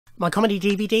My Comedy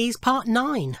DVDs Part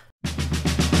 9.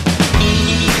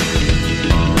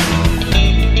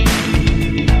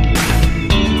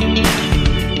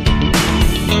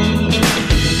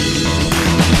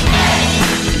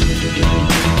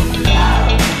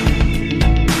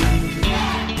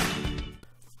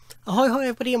 Ahoy, ahoy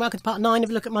everybody, and welcome to part 9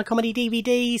 of a look at my comedy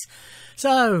DVDs.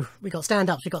 So, we've got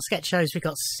stand-ups, we've got sketch shows, we've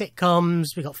got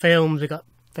sitcoms, we've got films, we've got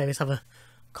various other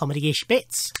comedy-ish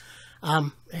bits.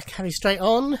 Let's carry straight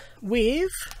on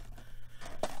with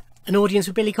an audience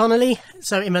with Billy Connolly.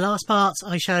 So, in my last part,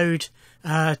 I showed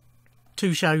a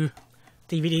 2-show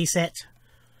DVD set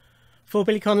for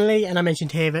Billy Connolly, and I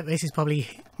mentioned here that this is probably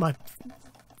my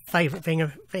favourite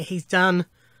thing that he's done.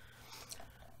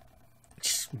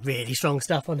 Just really strong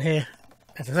stuff on here.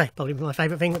 As I say, probably my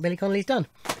favourite thing that Billy Connolly's done.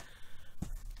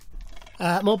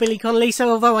 More Billy Connolly. So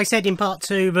although I said in part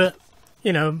 2 that,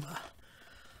 you know,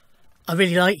 I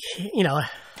really like, you know,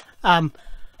 I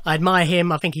admire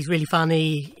him. I think he's really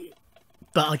funny.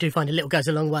 But I do find a little goes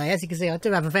a long way. As you can see, I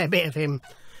do have a fair bit of him.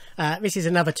 This is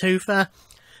another twofer.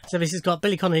 So this has got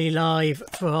Billy Connolly live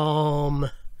from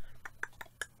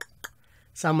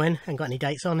somewhere. Haven't got any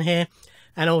dates on here.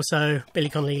 And also Billy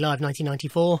Connolly live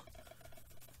 1994.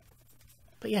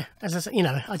 But yeah, as I said, you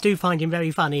know, I do find him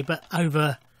very funny, but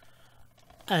over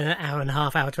an hour and a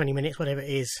half, hour 20 minutes, whatever it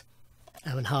is,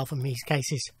 hour and a half in these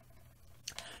cases,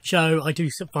 show, I do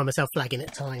find myself flagging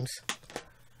at times.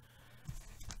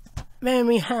 Then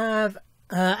we have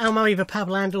Al Murray the Pub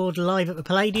Landlord live at the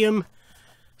Palladium.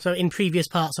 So in previous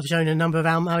parts I've shown a number of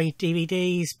Al Murray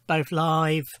DVDs, both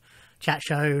live, chat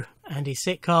show and his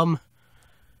sitcom.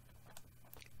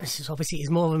 This is obviously is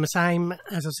more of the same.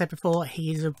 As I've said before,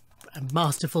 he is a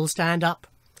masterful stand-up,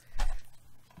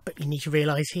 but you need to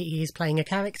realise he is playing a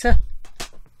character.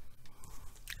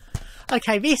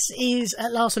 Okay, this is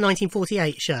At Last, a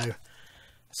 1948 show.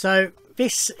 So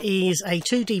this is a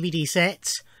 2 DVD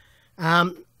set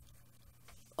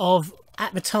of,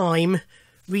 at the time,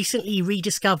 recently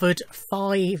rediscovered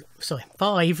five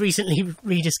recently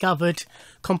rediscovered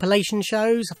compilation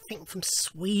shows, I think from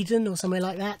Sweden or somewhere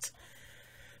like that.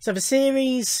 So the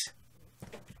series,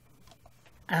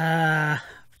 there's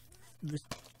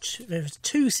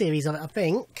 2 series of it, I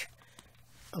think.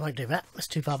 I won't do that, that's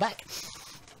too far back.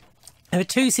 There were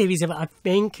 2 series of it, I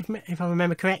think, if I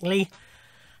remember correctly.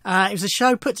 It was a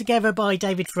show put together by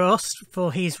David Frost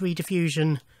for his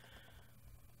Rediffusion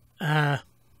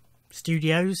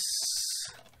Studios.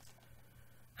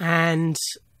 And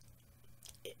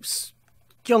it was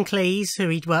John Cleese, who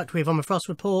he'd worked with on the Frost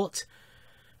Report.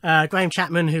 Graham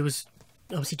Chapman, who was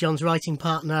obviously John's writing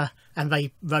partner, and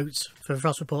they wrote for the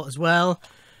Frost Report as well.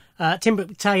 Tim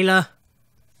Brooke Taylor,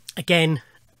 again,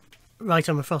 right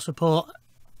on the Frost Report,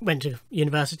 went to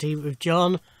university with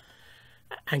John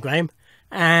and Graham.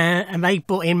 And they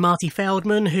brought in Marty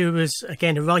Feldman, who was,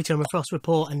 again, a writer on the Frost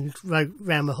Report and wrote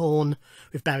Round the Horn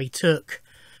with Barry Took,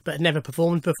 but had never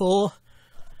performed before.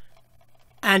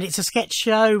 And it's a sketch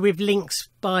show with links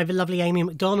by the lovely Amy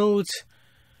MacDonald.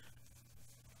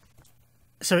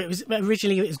 So it was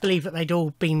originally it was believed that they'd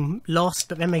all been lost,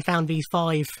 but then they found these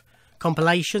 5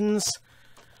 compilations.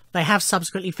 They have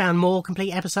subsequently found more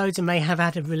complete episodes and they have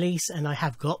had a release, and I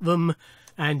have got them,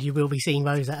 and you will be seeing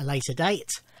those at a later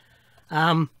date.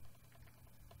 The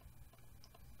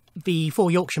Four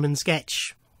Yorkshiremen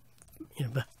sketch, you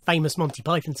know, the famous Monty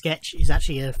Python sketch, is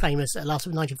actually a famous At Last,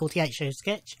 of 1948 show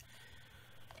sketch.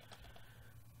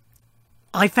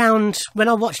 I found when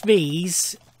I watched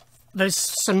these, there's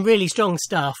some really strong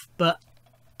stuff, but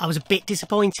I was a bit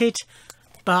disappointed.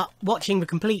 But watching the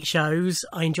complete shows,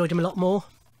 I enjoyed them a lot more.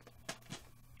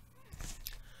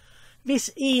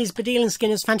 This is Baddiel and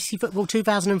Skinner's Fantasy Football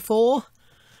 2004.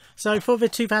 So for the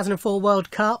 2004 World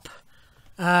Cup,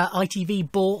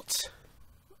 ITV bought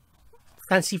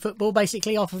Fantasy Football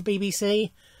basically off of BBC.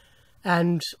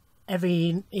 And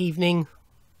every evening,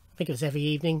 I think it was every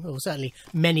evening, or certainly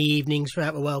many evenings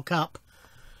throughout the World Cup,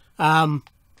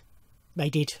 they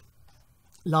did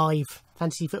live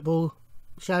fantasy football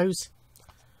shows.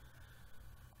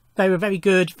 They were very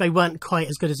good. They weren't quite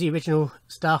as good as the original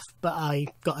stuff, but I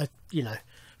got a, you know,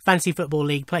 Fantasy Football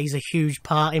League plays a huge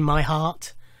part in my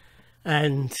heart.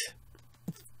 And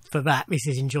for that, this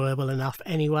is enjoyable enough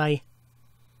anyway.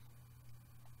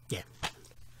 Yeah.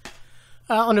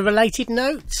 On a related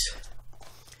note,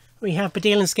 we have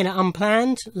Baddiel and Skinner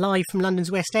Unplanned, live from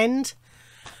London's West End.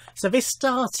 So this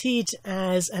started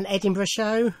as an Edinburgh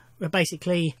show, where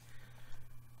basically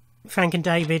Frank and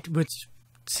David would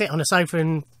sit on a sofa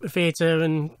in a theatre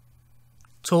and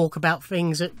talk about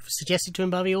things that were suggested to him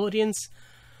by the audience.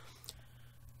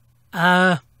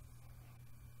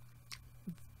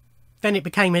 Then it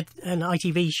became an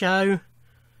ITV show.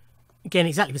 Again,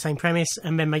 exactly the same premise.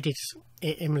 And then they did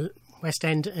it in West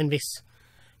End, and this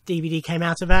DVD came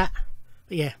out of that.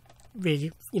 But yeah,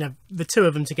 really, the two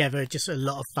of them together are just a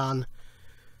lot of fun.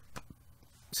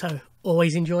 So,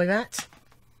 always enjoy that.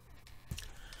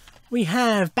 We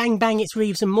have Bang Bang, It's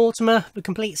Reeves and Mortimer, the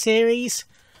complete series.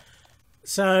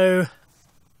 So,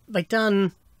 they've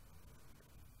done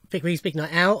Vic Reeves' Big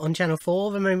Night Out on Channel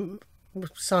 4, and then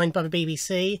signed by the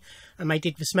BBC, and they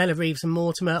did The Smell of Reeves and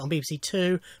Mortimer on BBC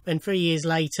Two. Then 3 years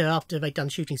later, after they'd done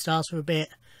Shooting Stars for a bit,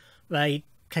 they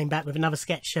came back with another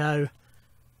sketch show,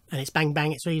 and it's Bang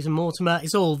Bang, It's Reeves and Mortimer.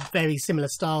 It's all very similar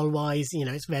style-wise,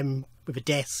 it's them with a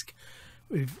desk,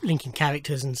 with linking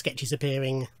characters and sketches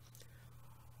appearing.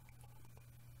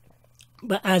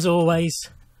 But as always,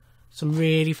 some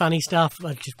really funny stuff.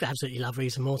 I just absolutely love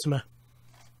Reeves and Mortimer.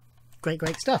 Great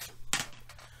stuff.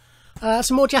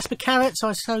 Some more Jasper Carrot. So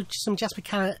I showed some Jasper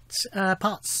Carrot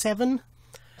part 7.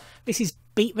 This is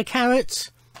Beat the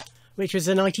Carrot, which was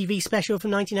an ITV special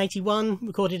from 1981,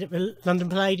 recorded at the London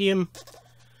Palladium.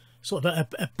 Sort of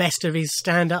a best of his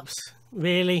stand-ups,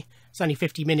 really. It's only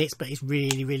 50 minutes, but it's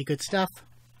really good stuff.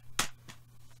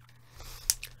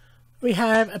 We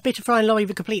have A Bit of Fry and Laurie,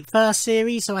 the complete first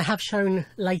series. So I have shown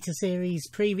later series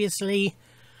previously.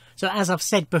 So as I've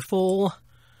said before,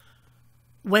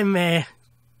 when they're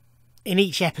in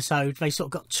each episode, they sort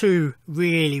of got two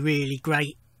really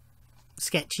great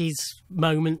sketches,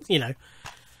 moments, a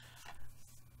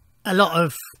lot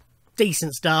of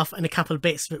decent stuff and a couple of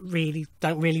bits that really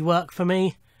don't really work for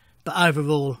me, but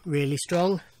overall really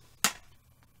strong.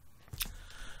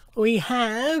 We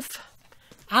have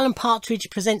Alan Partridge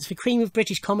Presents the Cream of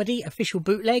British Comedy official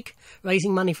bootleg,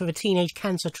 raising money for the Teenage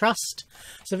Cancer Trust.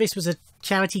 So this was a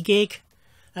charity gig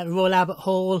at the Royal Albert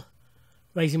Hall,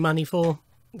 raising money for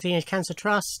Teenage Cancer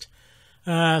Trust.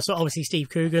 So obviously Steve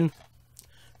Coogan,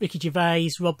 Ricky Gervais,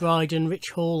 Rob Brydon,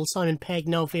 Rich Hall, Simon Pegg,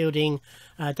 Noel Fielding,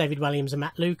 David Williams and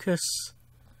Matt Lucas,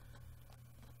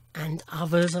 and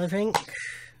others, I think.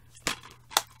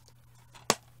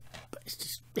 But it's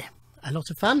just, a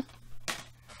lot of fun.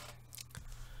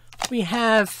 We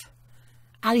have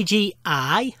Ali G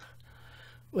I,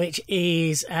 which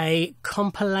is a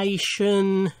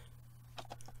compilation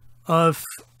of...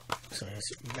 Sorry,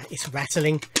 it's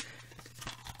rattling.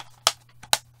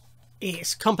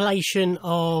 It's a compilation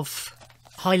of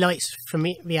highlights from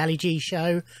the Ali G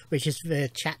show, which is the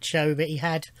chat show that he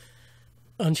had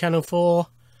on Channel 4,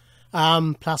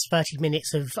 plus 30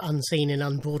 minutes of unseen and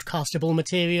unbroadcastable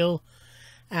material.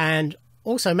 And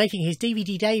also making his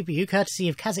DVD debut, courtesy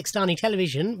of Kazakhstani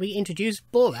television, we introduced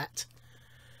Borat.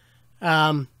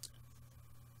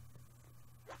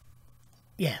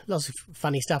 Yeah, lots of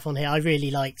funny stuff on here. I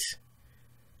really liked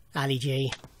Ali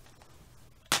G.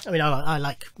 I mean, I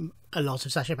like a lot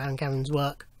of Sacha Baron Cohen's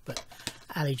work, but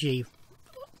Ali G,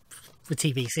 the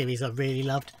TV series, I really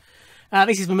loved.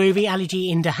 This is the movie, Ali G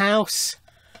in the House.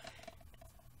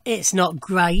 It's not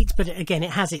great, but again,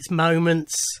 it has its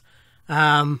moments.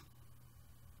 And,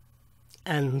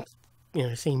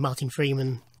 seeing Martin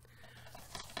Freeman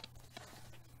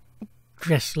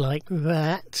dressed like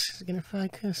that. Is it going to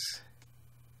focus?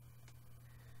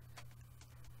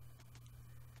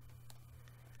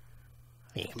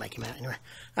 I think you can make him out anyway.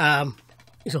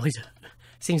 It's always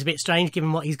seems a bit strange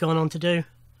given what he's gone on to do.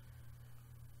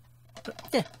 But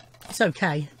yeah, it's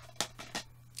okay.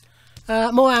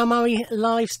 More Al Murray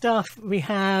live stuff. We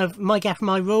have My Gaff,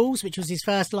 My Rules, which was his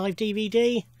first live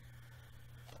DVD.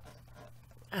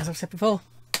 As I've said before,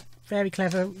 very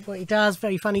clever what he does,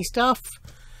 very funny stuff.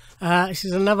 This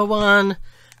is another one.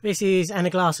 This is And a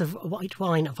Glass of White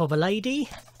Wine for the Lady.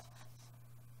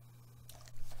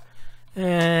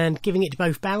 And Giving It to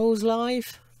Both Barrels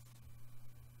live.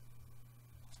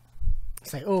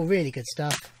 So, all really good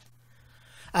stuff.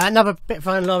 Another Bit of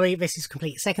Fry and Laurie. This is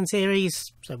complete second series.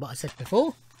 So, what I said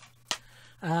before.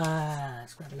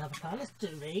 Let's grab another card. Let's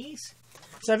do these.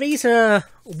 So, these are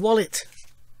wallet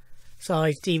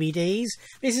size DVDs.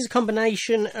 This is a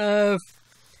combination of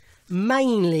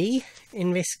mainly,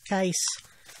 in this case,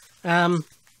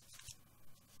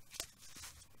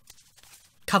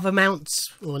 cover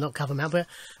mounts, or not cover mount, but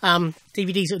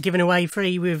DVDs that were given away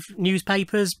free with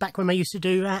newspapers back when they used to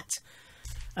do that.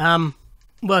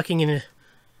 Working in a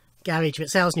garage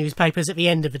that sells newspapers, at the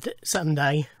end of the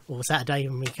Sunday or Saturday,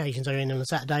 on the occasions are in on a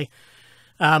Saturday,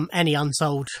 any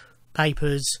unsold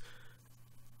papers,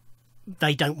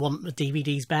 they don't want the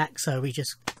DVDs back, so we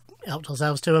just helped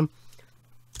ourselves to them.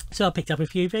 So I picked up a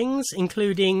few things,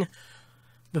 including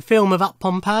the film of Up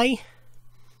Pompeii.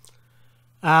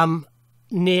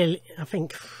 Nearly, I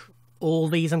think all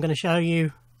these I'm going to show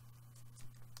you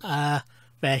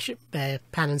They're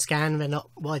pan and scan, they're not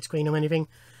widescreen or anything,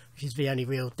 which is the only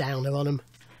real downer on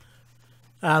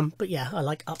them. But yeah, I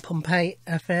like Up Pompeii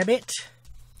a fair bit.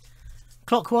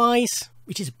 Clockwise,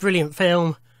 which is a brilliant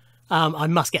film. I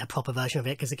must get a proper version of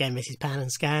it because again this is pan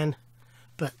and scan,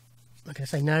 but I'm going to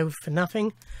say no for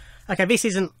nothing. Okay, this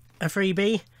isn't a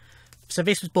freebie. So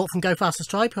this was bought from Go Faster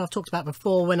Stripe, who I've talked about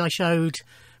before when I showed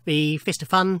the Fist of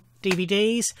Fun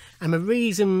DVDs, and the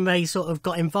reason they sort of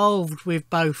got involved with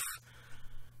both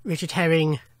Richard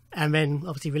Herring and then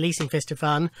obviously releasing Fist of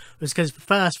Fun was because the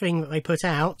first thing that they put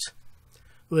out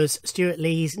was Stuart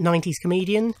Lee's 90s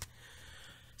Comedian.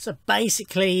 So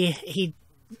basically he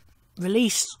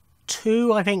released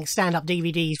 2, I think, stand-up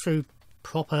DVDs through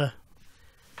proper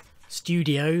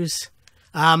studios,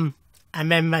 and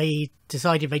then they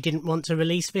decided they didn't want to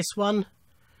release this one.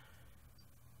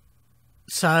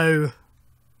 So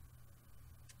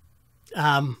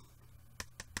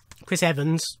Chris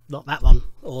Evans, not that one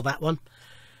or that one,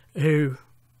 who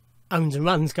owns and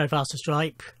runs Go Faster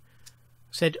Stripe,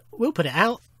 said we'll put it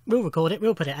out, we'll record it,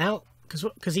 we'll put it out,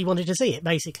 because he wanted to see it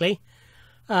basically.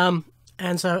 And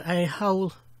so a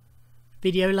whole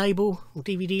video label or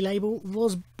DVD label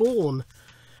was born.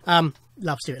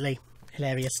 Love Stuart Lee,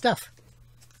 hilarious stuff.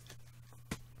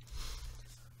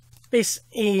 This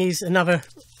is another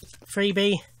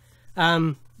freebie.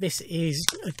 This is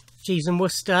Jeeves and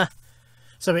Wooster.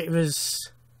 So it was,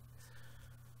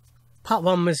 part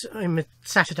 1 was in the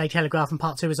Saturday Telegraph and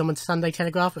part 2 was on the Sunday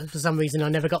Telegraph, but for some reason I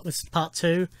never got this part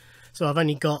 2, so I've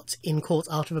only got In Court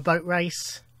After the Boat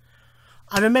Race.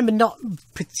 I remember not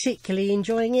particularly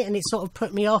enjoying it, and it sort of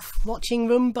put me off watching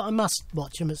them, but I must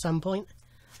watch them at some point.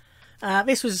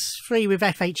 This was free with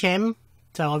FHM,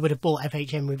 so I would have bought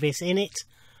FHM with this in it.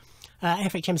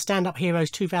 FHM Stand Up Heroes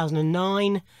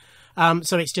 2009.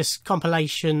 So it's just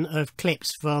compilation of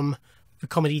clips from the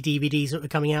comedy DVDs that were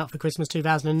coming out for Christmas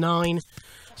 2009.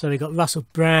 So we've got Russell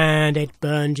Brand, Ed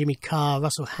Byrne, Jimmy Carr,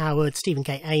 Russell Howard, Stephen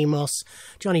K. Amos,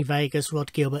 Johnny Vegas,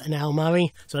 Rod Gilbert and Al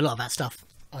Murray. So a lot of that stuff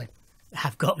I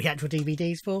have got the actual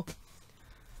DVDs for.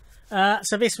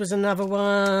 So this was another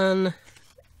one.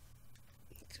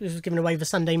 This was given away the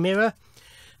Sunday Mirror.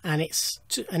 And it's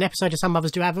an episode of Some Mothers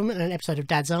Do Have Them and an episode of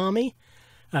Dad's Army.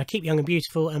 Keep Young and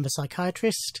Beautiful and The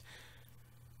Psychiatrist.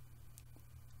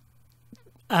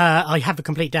 I have the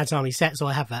complete Dad's Army set, so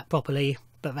I have that properly,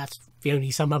 but that's the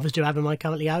only Some Mothers Do Have Them I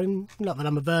currently own. Not that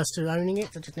I'm averse to owning it,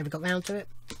 I just never got round to it.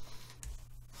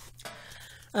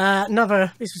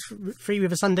 This was free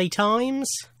with the Sunday Times.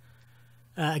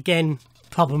 Again,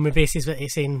 problem with this is that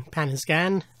it's in pan and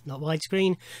scan, not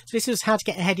widescreen. So this was How to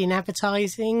Get Ahead in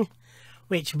Advertising,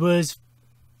 which was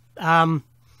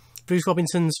Bruce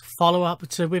Robinson's follow-up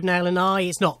to With Nail and I.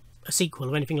 It's not a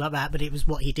sequel or anything like that, but it was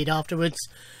what he did afterwards.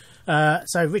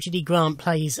 So Richard E. Grant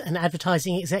plays an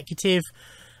advertising executive,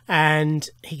 and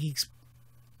he's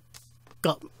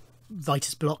got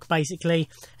writer's block basically,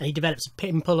 and he develops a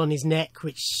pimple on his neck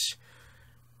which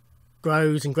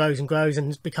grows and grows and grows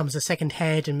and becomes a second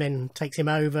head and then takes him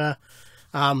over.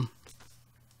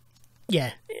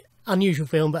 Yeah, unusual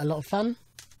film, but a lot of fun.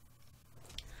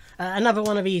 Another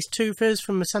one of these twofers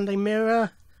from the Sunday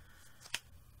Mirror.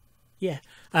 Yeah.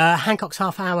 Hancock's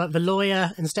Half Hour, The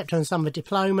Lawyer, and Steptoe & Son, The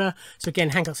Diploma. So again,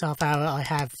 Hancock's Half Hour, I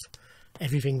have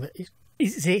everything that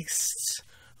exists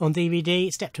on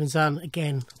DVD. Steptoe & Son,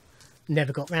 again,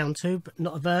 never got round to, but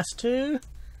not averse to.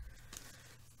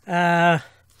 From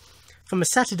the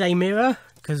Saturday Mirror,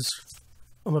 because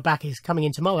on the back is Coming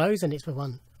in Tomorrow's, and it's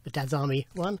the Dad's Army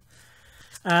one.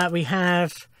 We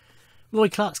have Roy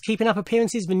Clark's Keeping Up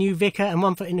Appearances, The New Vicar, and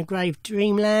One Foot in the Grave,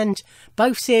 Dreamland.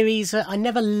 Both series I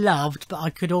never loved, but I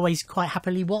could always quite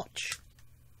happily watch.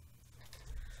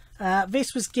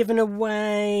 This was given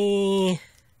away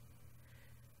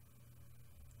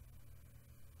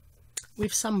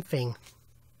with something,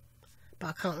 but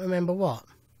I can't remember what.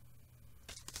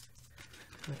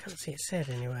 I can't see it said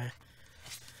anywhere.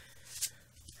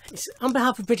 It's on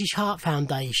behalf of British Heart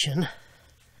Foundation.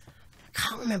 I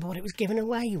can't remember what it was given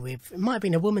away with. It might have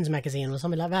been a woman's magazine or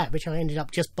something like that, which I ended up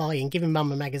just buying, giving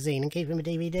Mum a magazine and keeping a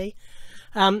DVD.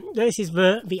 This is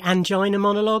the Angina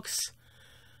Monologues.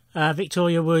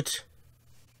 Victoria Wood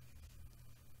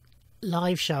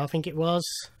live show, I think it was,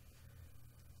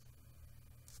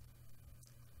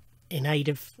 in aid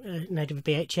of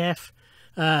BHF.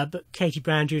 But Katie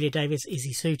Brown, Julia Davis,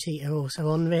 Izzy Sooty are also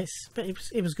on this. But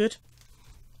it was good.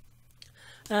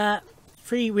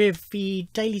 Free with the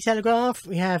Daily Telegraph,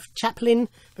 we have Chaplin,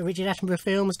 the Richard Attenborough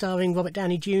film starring Robert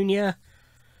Downey Jr.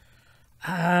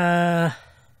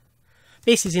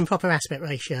 This is in proper aspect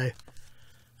ratio.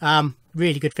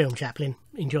 Really good film, Chaplin.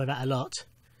 Enjoy that a lot.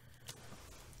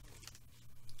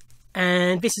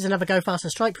 And this is another Go Faster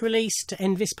Stripe release to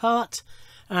end this part.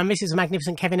 This is a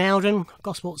magnificent Kevin Eldon,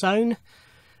 Gosport's own.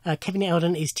 Kevin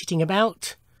Eldon is titting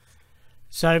about.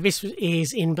 So this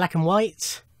is in black and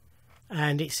white.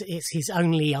 And it's his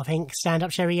only, I think,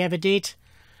 stand-up show he ever did.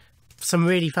 Some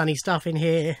really funny stuff in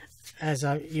here, as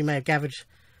you may have gathered.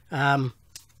 I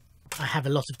have a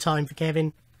lot of time for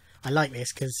Kevin. I like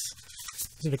this because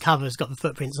the cover's got the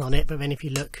footprints on it, but then if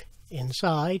you look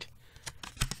inside,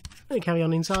 let me carry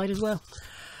on inside as well.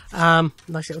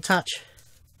 Nice little touch.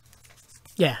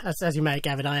 Yeah, as you may have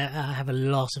gathered, I have a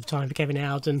lot of time for Kevin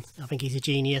Eldon. I think he's a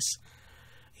genius.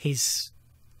 His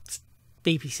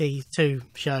BBC Two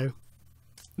show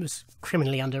was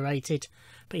criminally underrated,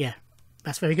 but yeah,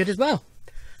 that's very good as well.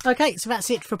 Okay, so that's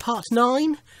it for part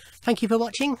 9. Thank you for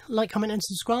watching. Like, comment and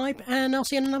subscribe, and I'll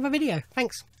see you in another video.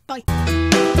 Thanks. Bye.